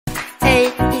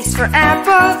for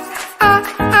apple,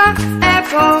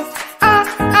 apple,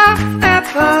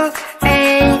 apple. A,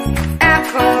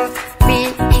 apple. B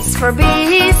is for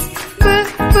bees,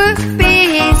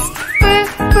 bees,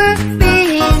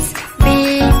 bees. B,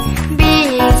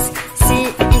 bees. C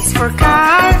is for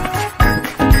car,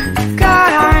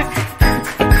 car.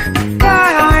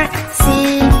 C,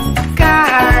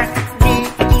 car. D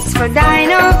is for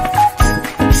dino,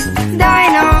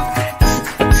 dino.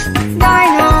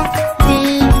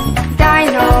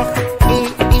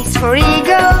 For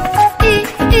eagle,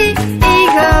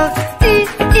 eagle,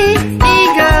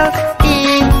 eagle,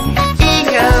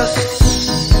 eagle.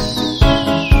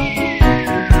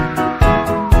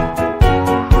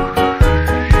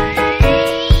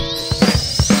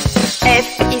 F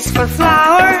is for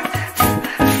flower,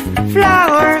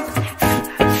 flower,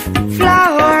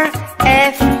 flower.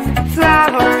 F,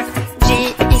 flower. G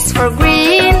is for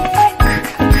green,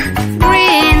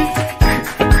 green,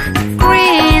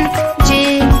 green. G,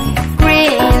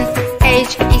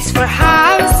 H is for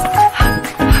house,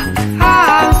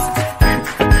 house,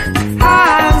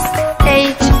 house.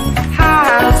 H,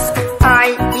 house. I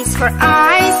is for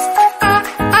eyes,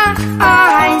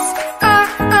 eyes,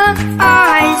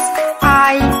 eyes,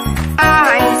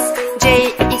 eyes. J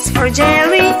is for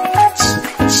jelly,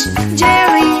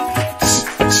 jelly,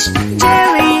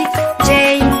 jelly. J,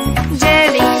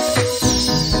 jelly.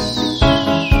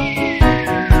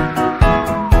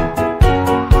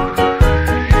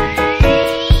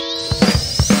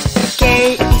 K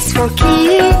is for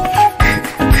key,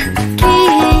 key,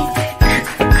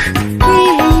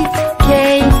 key. K,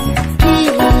 key.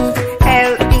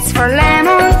 L is for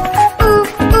lemon,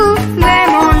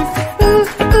 lemon,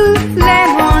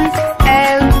 lemon.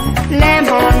 L,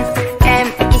 lemon. M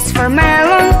is for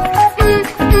melon,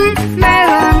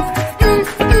 melon,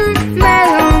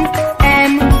 melon.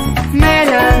 M,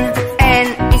 melon. N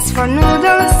is for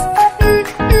noodles,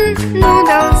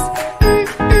 noodles,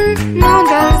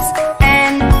 noodles.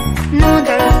 N,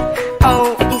 noodle. O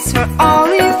is for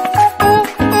olive,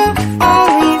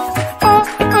 olive,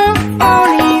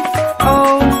 olive,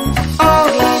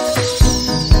 olive.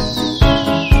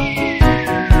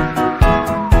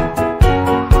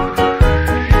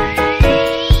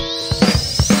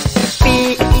 P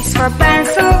is for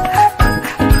pencil,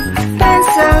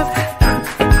 pencil,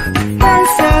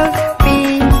 pencil. P,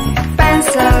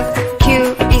 pencil. Q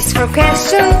is for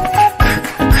question,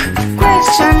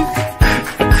 question,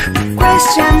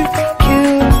 question. Q,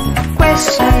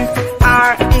 question.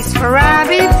 R is for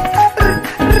rabbit,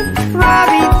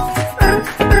 rabbit,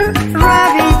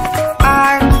 rabbit.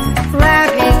 R,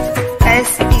 rabbit.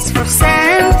 S is for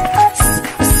sand,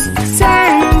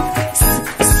 sand,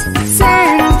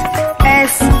 sand.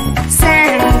 S,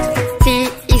 sand. T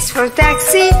is for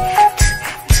taxi,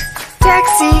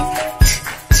 taxi,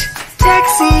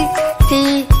 taxi. T,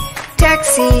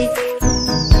 taxi.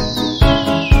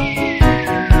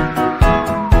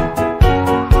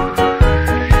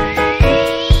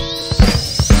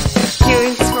 U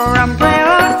is for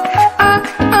umbrella,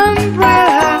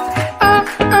 umbrella,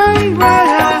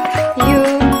 umbrella. U,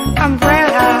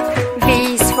 umbrella. V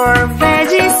is for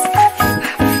veggies,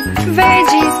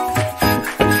 veggies,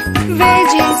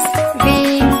 veggies. V,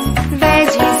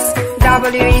 veggies.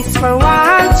 W is for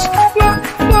watch,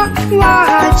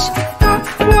 watch,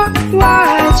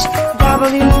 watch.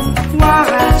 W,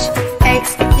 watch.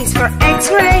 X is for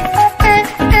X-ray,